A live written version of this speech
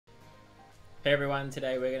Hey everyone,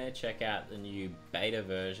 today we're going to check out the new beta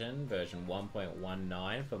version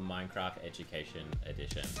 1.19 for Minecraft Education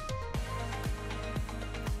Edition.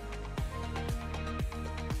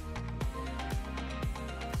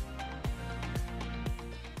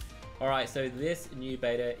 Alright, so this new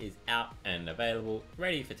beta is out and available,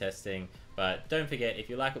 ready for testing, but don't forget, if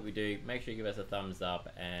you like what we do, make sure you give us a thumbs up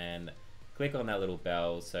and click on that little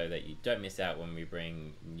bell so that you don't miss out when we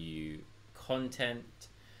bring new content.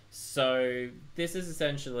 So this is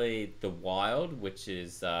essentially the wild, which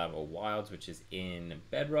is or wilds, which is in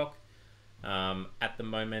Bedrock at the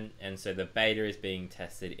moment, and so the beta is being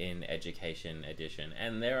tested in Education Edition.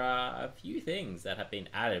 And there are a few things that have been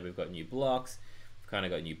added. We've got new blocks, we've kind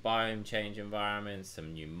of got new biome change environments,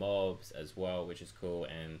 some new mobs as well, which is cool,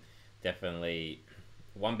 and definitely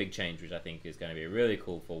one big change, which I think is going to be really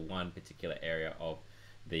cool for one particular area of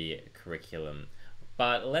the curriculum.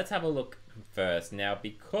 But let's have a look first. Now,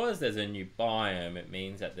 because there's a new biome, it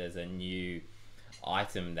means that there's a new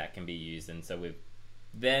item that can be used, and so we've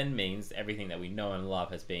then means everything that we know and love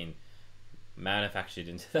has been manufactured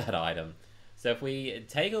into that item. So if we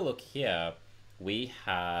take a look here, we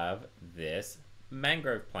have this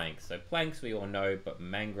mangrove plank. So planks we all know, but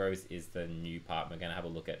mangroves is the new part. We're going to have a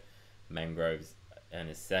look at mangroves in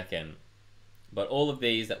a second. But all of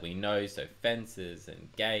these that we know, so fences and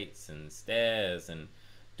gates and stairs and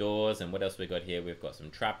doors, and what else we got here? We've got some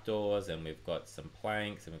trapdoors, and we've got some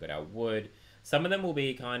planks, and we've got our wood. Some of them will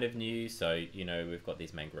be kind of new, so you know, we've got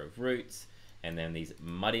these mangrove roots, and then these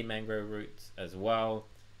muddy mangrove roots as well.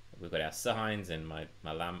 We've got our signs, and my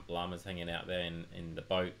llama's hanging out there in the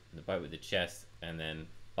boat with the chest, and then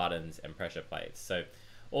buttons and pressure plates. So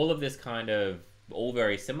all of this kind of all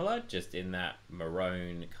very similar, just in that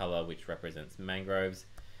maroon color, which represents mangroves.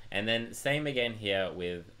 And then same again here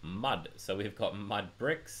with mud. So we've got mud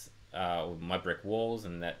bricks, mud brick walls,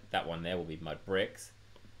 and that one there will be mud bricks.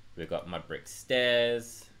 We've got mud brick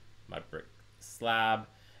stairs, mud brick slab,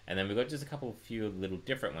 and then we've got just a few little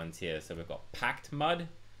different ones here. So we've got packed mud,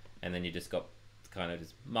 and then you just got kind of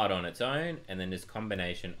just mud on its own, and then this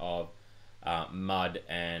combination of mud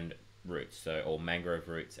and roots, so all mangrove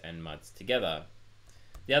roots and muds together.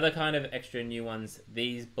 The other kind of extra new ones,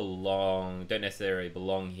 these don't necessarily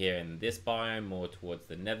belong here in this biome, more towards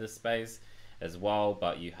the nether space as well,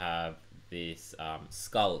 but you have this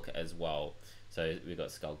skulk as well. So we've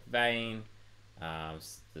got skulk vein,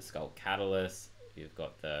 the skulk catalyst, you've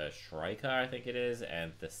got the shrieker, I think it is,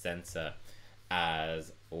 and the sensor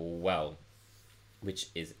as well, which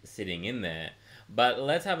is sitting in there. But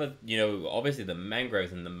let's have obviously the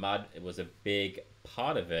mangroves and the mud, it was a big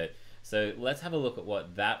part of it. So let's have a look at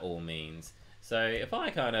what that all means. So if I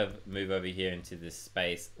kind of move over here into this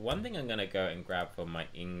space, one thing I'm going to go and grab from my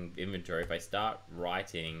inventory if I start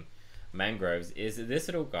writing mangroves is this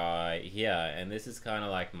little guy here, and this is kind of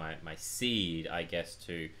like my seed, I guess,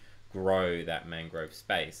 to grow that mangrove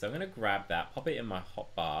space. So I'm going to grab that, pop it in my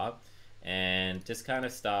hotbar, and just kind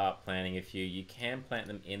of start planting a few. You can plant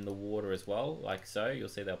them in the water as well, like so. You'll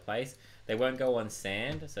see they'll place. They won't go on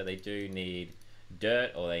sand, so they do need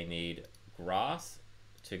dirt, or they need grass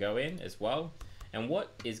to go in as well. And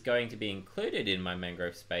what is going to be included in my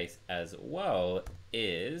mangrove space as well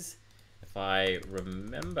is, if I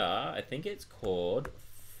remember, I think it's called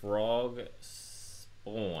frog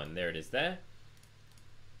spawn. There it is there.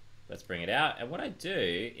 Let's bring it out. And what I do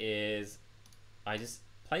is I just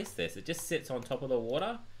place this. It just sits on top of the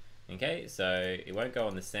water. Okay, so it won't go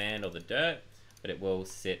on the sand or the dirt, but it will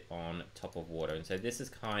sit on top of water. And so this is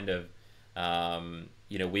kind of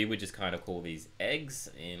we would just kind of call these eggs,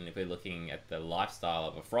 and if we're looking at the lifestyle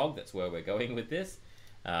of a frog, that's where we're going with this.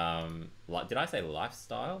 Did I say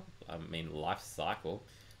lifestyle? I mean life cycle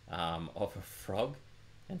of a frog.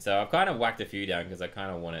 And so I've kind of whacked a few down because I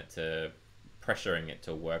kind of want it to pressuring it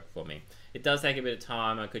to work for me. It does take a bit of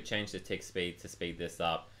time. I could change the tick speed to speed this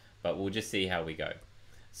up, but we'll just see how we go.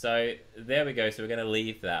 So there we go. So we're going to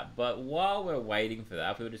leave that. But while we're waiting for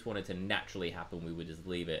that, if we just want it to naturally happen, we would just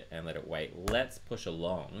leave it and let it wait. Let's push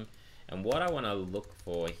along. And what I want to look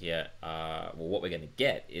for here, what we're going to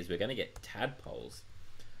get is we're going to get tadpoles.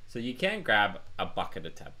 So you can grab a bucket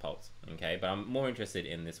of tadpoles, okay? But I'm more interested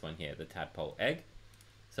in this one here, the tadpole egg.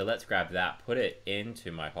 So let's grab that, put it into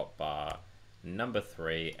my hotbar number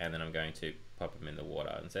 3, and then I'm going to pop them in the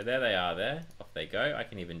water. And so there they are there. Off they go. I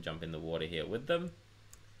can even jump in the water here with them,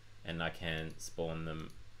 and I can spawn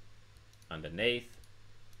them underneath.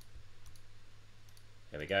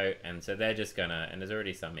 There we go. And so they're just gonna, and there's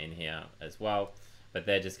already some in here as well, but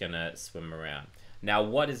they're just gonna swim around. Now,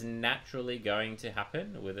 what is naturally going to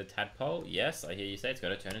happen with a tadpole? Yes, I hear you say it's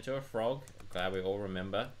going to turn into a frog. I'm glad we all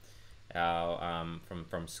remember our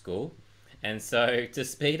from school. And so to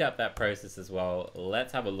speed up that process as well,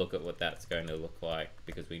 let's have a look at what that's going to look like,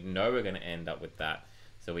 because we know we're going to end up with that.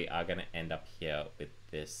 So we are going to end up here with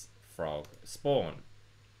this frog spawn.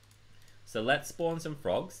 So let's spawn some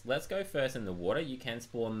frogs. Let's go first in the water. You can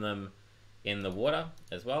spawn them in the water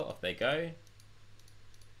as well. Off they go.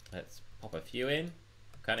 Let's pop a few in.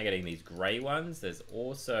 I'm kind of getting these grey ones. There's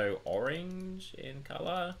also orange in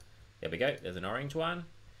color. There we go. There's an orange one.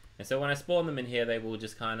 And so when I spawn them in here, they will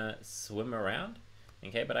just kind of swim around.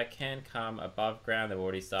 Okay, but I can come above ground. They've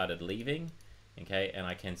already started leaving. Okay, and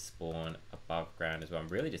I can spawn above ground as well. I'm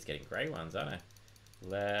really just getting grey ones, aren't I?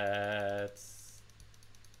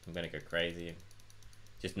 I'm going to go crazy.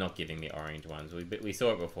 Just not giving me orange ones. We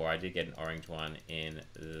saw it before. I did get an orange one in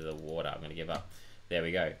the water. I'm going to give up. There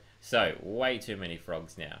we go. So, way too many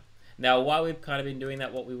frogs now. Now, while we've kind of been doing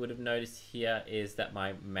that, what we would have noticed here is that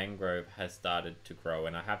my mangrove has started to grow,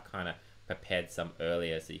 and I have kind of prepared some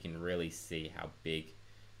earlier so you can really see how big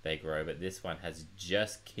they grow. But this one has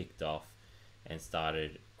just kicked off and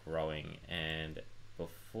started growing. And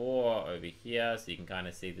before over here, so you can kind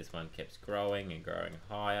of see this one keeps growing and growing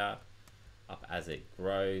higher up as it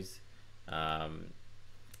grows.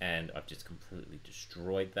 And I've just completely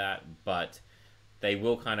destroyed that, but they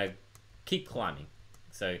will kind of keep climbing.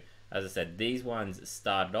 So as I said, these ones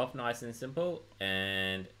started off nice and simple,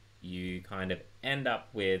 and you kind of end up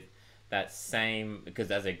with that same, because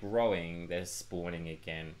as they're growing, they're spawning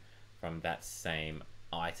again from that same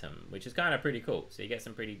item, which is kind of pretty cool. So you get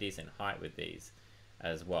some pretty decent height with these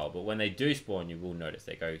as well. But when they do spawn, you will notice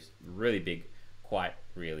they go really big quite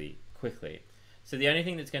really quickly. So the only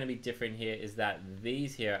thing that's going to be different here is that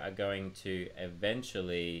these here are going to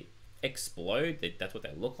eventually explode. That's what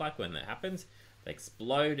they look like when that happens. They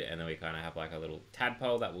explode, and then we kind of have like a little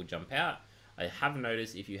tadpole that will jump out. I have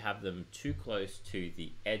noticed if you have them too close to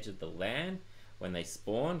the edge of the land when they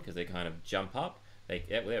spawn, because they kind of jump up,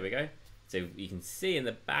 there we go. So you can see in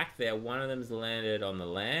the back there, one of them's landed on the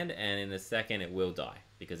land, and in the second it will die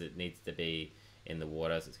because it needs to be in the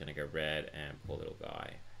water. So it's going to go red, and poor little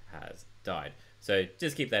guy has died. So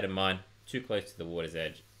just keep that in mind. Too close to the water's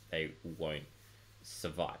edge, they won't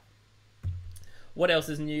survive. What else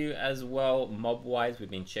is new as well? Mob-wise, we've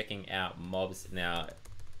been checking out mobs. Now,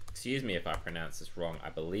 excuse me if I pronounce this wrong. I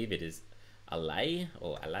believe it is Allay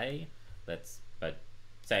or Allay. But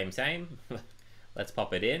same. Let's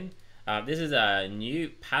pop it in. This is a new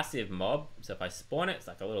passive mob. So if I spawn it, it's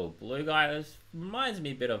like a little blue guy. This reminds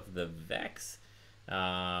me a bit of the Vex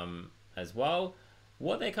as well.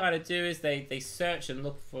 What they kind of do is they search and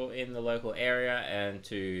look for in the local area and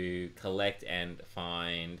to collect and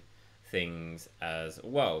find things as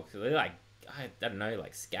well. So they're like, I don't know,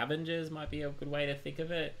 like scavengers might be a good way to think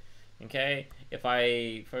of it. Okay,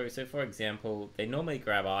 for example, they normally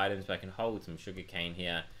grab items, but I can hold some sugarcane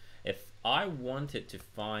here. If I wanted to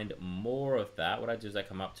find more of that, what I do is I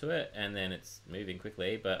come up to it, and then it's moving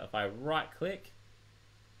quickly. But if I right click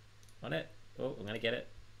on it, oh, I'm gonna get it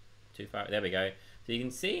too far. There we go. So you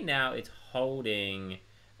can see now it's holding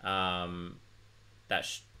that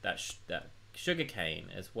sugarcane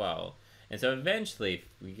as well. And so eventually, if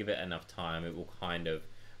we give it enough time, it will kind of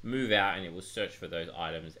move out and it will search for those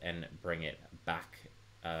items and bring it back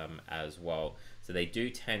as well. So they do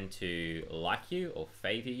tend to like you or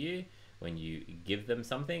favor you when you give them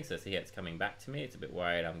something. So see, it's coming back to me. It's a bit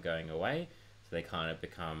worried I'm going away. So they kind of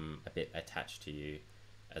become a bit attached to you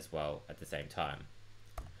as well at the same time.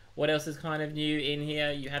 What else is kind of new in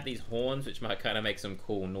here? You have these horns, which might kind of make some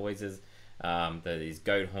cool noises. These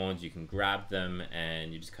goat horns, you can grab them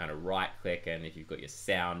and you just kind of right click, and if you've got your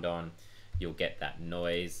sound on, you'll get that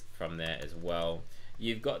noise from there as well.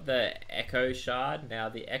 You've got the echo shard. Now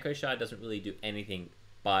the echo shard doesn't really do anything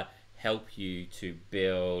but help you to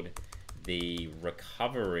build the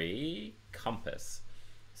recovery compass.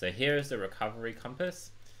 So here is the recovery compass.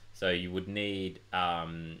 So you would need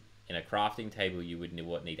in a crafting table, you would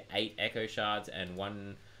need 8 echo shards and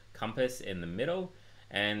 1 compass in the middle.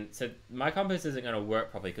 And so my compass isn't going to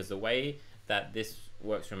work properly because the way that this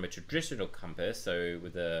works from a traditional compass, so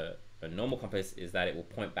with a normal compass, is that it will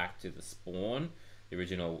point back to the spawn, the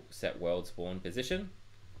original set world spawn position,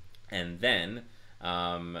 and then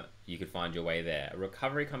you could find your way there. A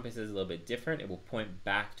recovery compass is a little bit different. It will point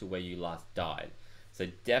back to where you last died. So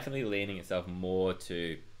definitely leaning itself more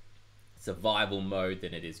to survival mode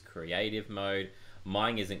than it is creative mode.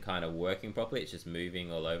 Mine isn't kind of working properly. It's just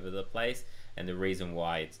moving all over the place. And the reason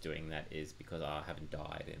why it's doing that is because I haven't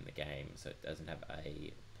died in the game, so it doesn't have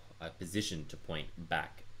a position to point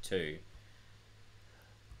back to.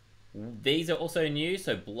 These are also new,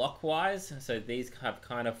 so block-wise. So these have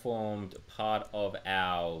kind of formed part of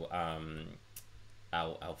our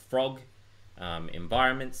frog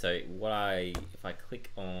environment. So if I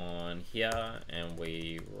click on here and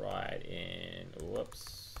we write in,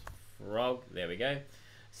 whoops, frog, there we go.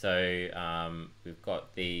 So we've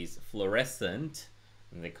got these fluorescent,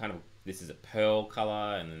 and this is a pearl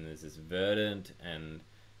color, and then there's this verdant, and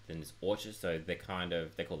then this orchard. So they call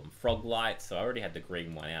them froglight. So I already had the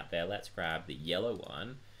green one out there. Let's grab the yellow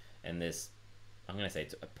one, and this, I'm gonna say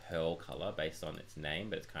it's a pearl color based on its name,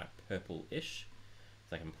 but it's kind of purple-ish.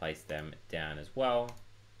 So I can place them down as well.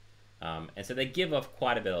 And so they give off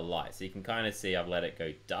quite a bit of light. So you can kind of see I've let it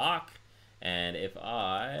go dark. And if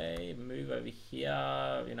I move over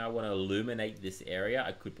here, you know, I want to illuminate this area,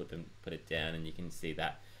 I could put it down, and you can see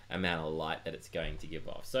that amount of light that it's going to give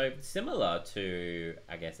off. So similar to,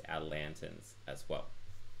 I guess, our lanterns as well.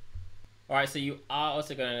 Alright, so you are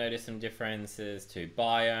also going to notice some differences to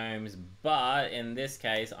biomes, but in this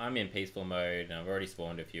case, I'm in peaceful mode, and I've already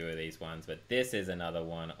spawned a few of these ones, but this is another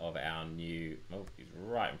one of our new, oh, he's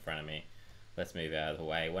right in front of me. Let's move out of the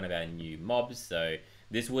way. One of our new mobs, so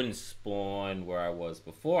this wouldn't spawn where I was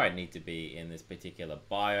before. I'd need to be in this particular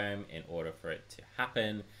biome in order for it to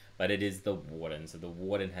happen, but it is the Warden. So the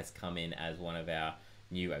Warden has come in as one of our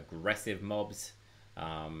new aggressive mobs.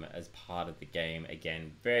 As part of the game,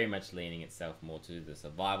 again, very much leaning itself more to the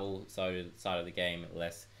survival side of the game,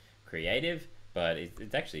 less creative, but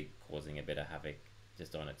it's actually causing a bit of havoc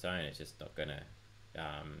just on its own. It's just not gonna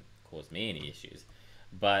cause me any issues,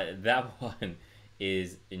 but that one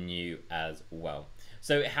is new as well.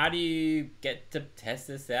 So how do you get to test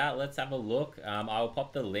this out? Let's have a look. I'll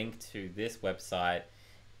pop the link to this website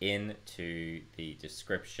into the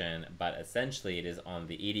description, but essentially it is on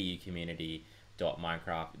the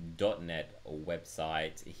edu.minecraft.net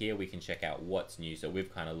website. Here we can check out what's new. So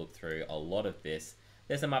we've kind of looked through a lot of this.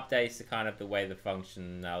 There's some updates to kind of the way the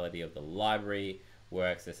functionality of the library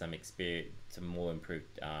works. There's some more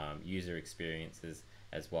improved user experiences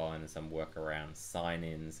as well, and some workaround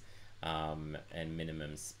sign-ins and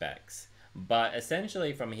minimum specs. But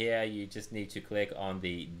essentially from here, you just need to click on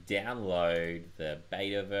the download the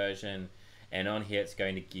beta version, and on here it's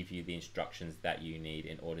going to give you the instructions that you need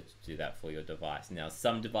in order to do that for your device. Now,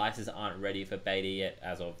 some devices aren't ready for beta yet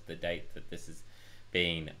as of the date that this is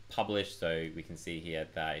being published. So we can see here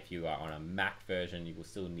that if you are on a Mac version, you will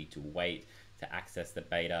still need to wait to access the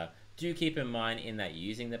beta. Do keep in mind in that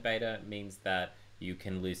using the beta means that you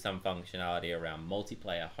can lose some functionality around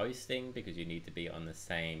multiplayer hosting, because you need to be on the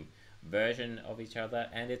same version of each other,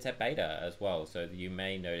 and it's a beta as well, so you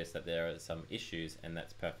may notice that there are some issues, and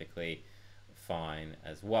that's perfectly fine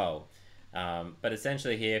as well. But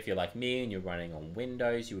essentially here, if you're like me and you're running on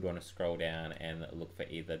Windows, you would want to scroll down and look for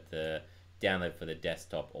either the download for the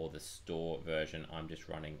desktop or the store version. I'm just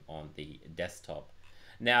running on the desktop.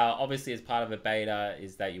 Now, obviously, as part of a beta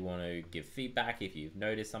is that you want to give feedback if you've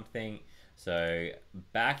noticed something. So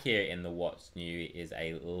back here in the what's new is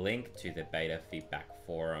a link to the beta feedback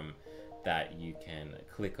forum that you can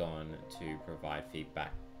click on to provide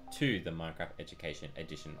feedback to the Minecraft Education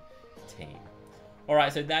Edition team.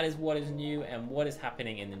 Alright, so that is what is new and what is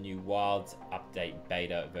happening in the new Wilds Update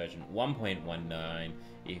Beta version 1.19.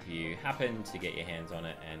 If you happen to get your hands on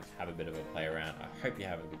it and have a bit of a play around, I hope you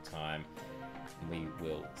have a good time. We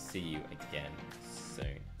will see you again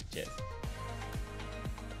soon. Cheers.